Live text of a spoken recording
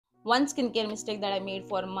One skincare mistake that I made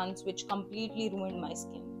for months which completely ruined my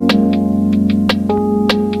skin.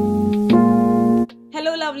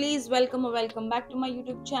 Hello lovelies, welcome or welcome back to my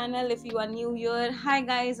YouTube channel. If you are new here, hi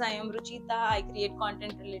guys, I am Ruchita. I create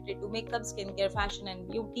content related to makeup, skincare, fashion and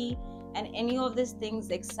beauty. And any of these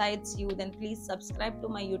things excites you, then please subscribe to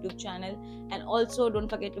my YouTube channel. And also don't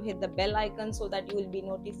forget to hit the bell icon so that you will be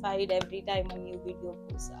notified every time a new video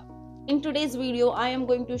goes up. In today's video, I am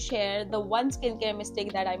going to share the one skincare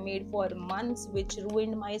mistake that I made for months which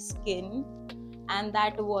ruined my skin, and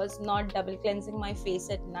that was not double cleansing my face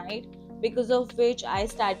at night, because of which I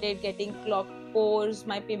started getting clogged pores,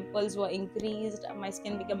 my pimples were increased, my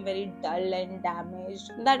skin became very dull and damaged.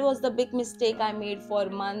 That was the big mistake I made for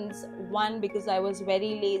months. One, because I was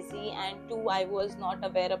very lazy, and two, I was not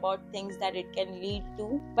aware about things that it can lead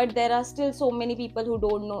to. But there are still so many people who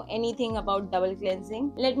don't know anything about double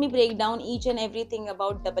cleansing. Let me break down each and everything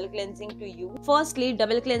about double cleansing to you. Firstly,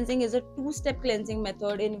 double cleansing is a two-step cleansing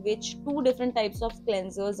method in which two different types of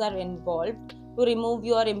cleansers are involved to remove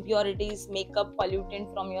your impurities, makeup,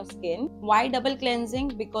 pollutant from your skin. Why double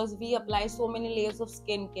cleansing? Because we apply so many layers of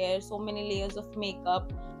skincare, so many layers of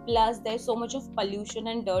makeup, plus there's so much of pollution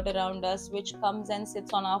and dirt around us which comes and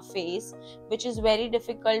sits on our face, which is very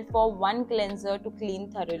difficult for one cleanser to clean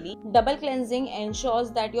thoroughly. Double cleansing ensures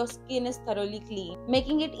that your skin is thoroughly clean,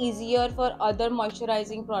 making it easier for other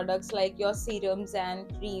moisturizing products like your serums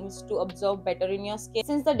and creams to absorb better in your skin.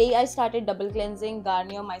 Since the day I started double cleansing,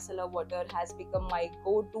 Garnier Micellar Water has become my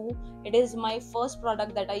go-to. It is my first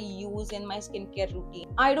product that I use in my skincare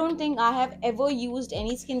routine. I don't think I have ever used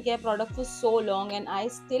any skincare product for so long, and I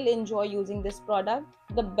still enjoy using this product.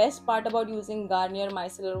 The best part about using Garnier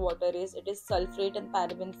Micellar Water is it is sulphate and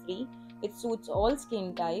paraben free. It suits all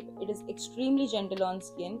skin type. It is extremely gentle on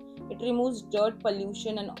skin. It removes dirt,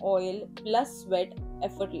 pollution and oil plus sweat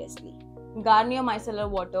effortlessly. Garnier Micellar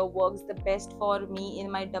Water works the best for me in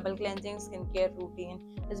my double cleansing skincare routine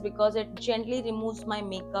is because it gently removes my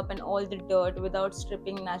makeup and all the dirt without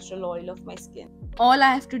stripping natural oil of my skin. All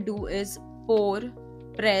I have to do is pour,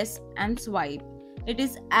 press and swipe. It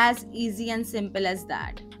is as easy and simple as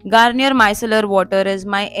that. Garnier Micellar Water is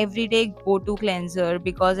my everyday go-to cleanser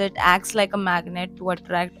because it acts like a magnet to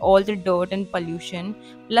attract all the dirt and pollution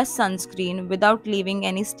plus sunscreen without leaving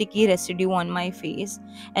any sticky residue on my face,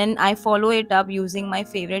 and I follow it up using my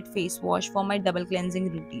favorite face wash for my double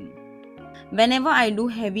cleansing routine. Whenever I do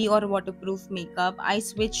heavy or waterproof makeup, I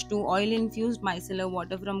switch to oil-infused micellar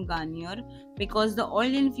water from Garnier because the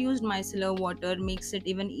oil-infused micellar water makes it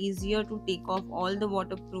even easier to take off all the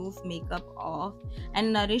waterproof makeup off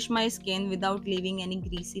and nourish my skin without leaving any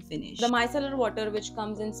greasy finish. The micellar water, which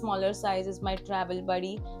comes in smaller size, is my travel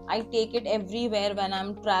buddy. I take it everywhere when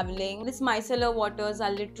I'm traveling. These micellar waters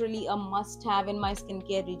are literally a must-have in my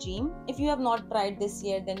skincare regime. If you have not tried this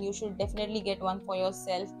yet, then you should definitely get one for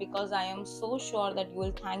yourself because I am so sure that you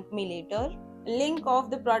will thank me later. Link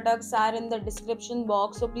of the products are in the description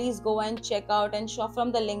box, so please go and check out and shop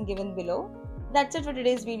from the link given below. That's it for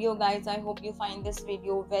today's video guys. I hope you find this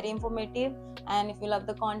video very informative, and if you love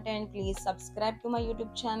the content, please subscribe to my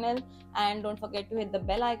YouTube channel and don't forget to hit the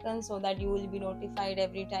bell icon so that you will be notified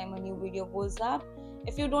every time a new video goes up.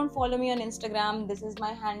 If you don't follow me on Instagram, this is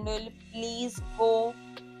my handle. Please go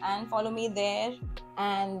and follow me there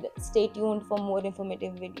and stay tuned for more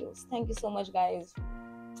informative videos. Thank you so much guys.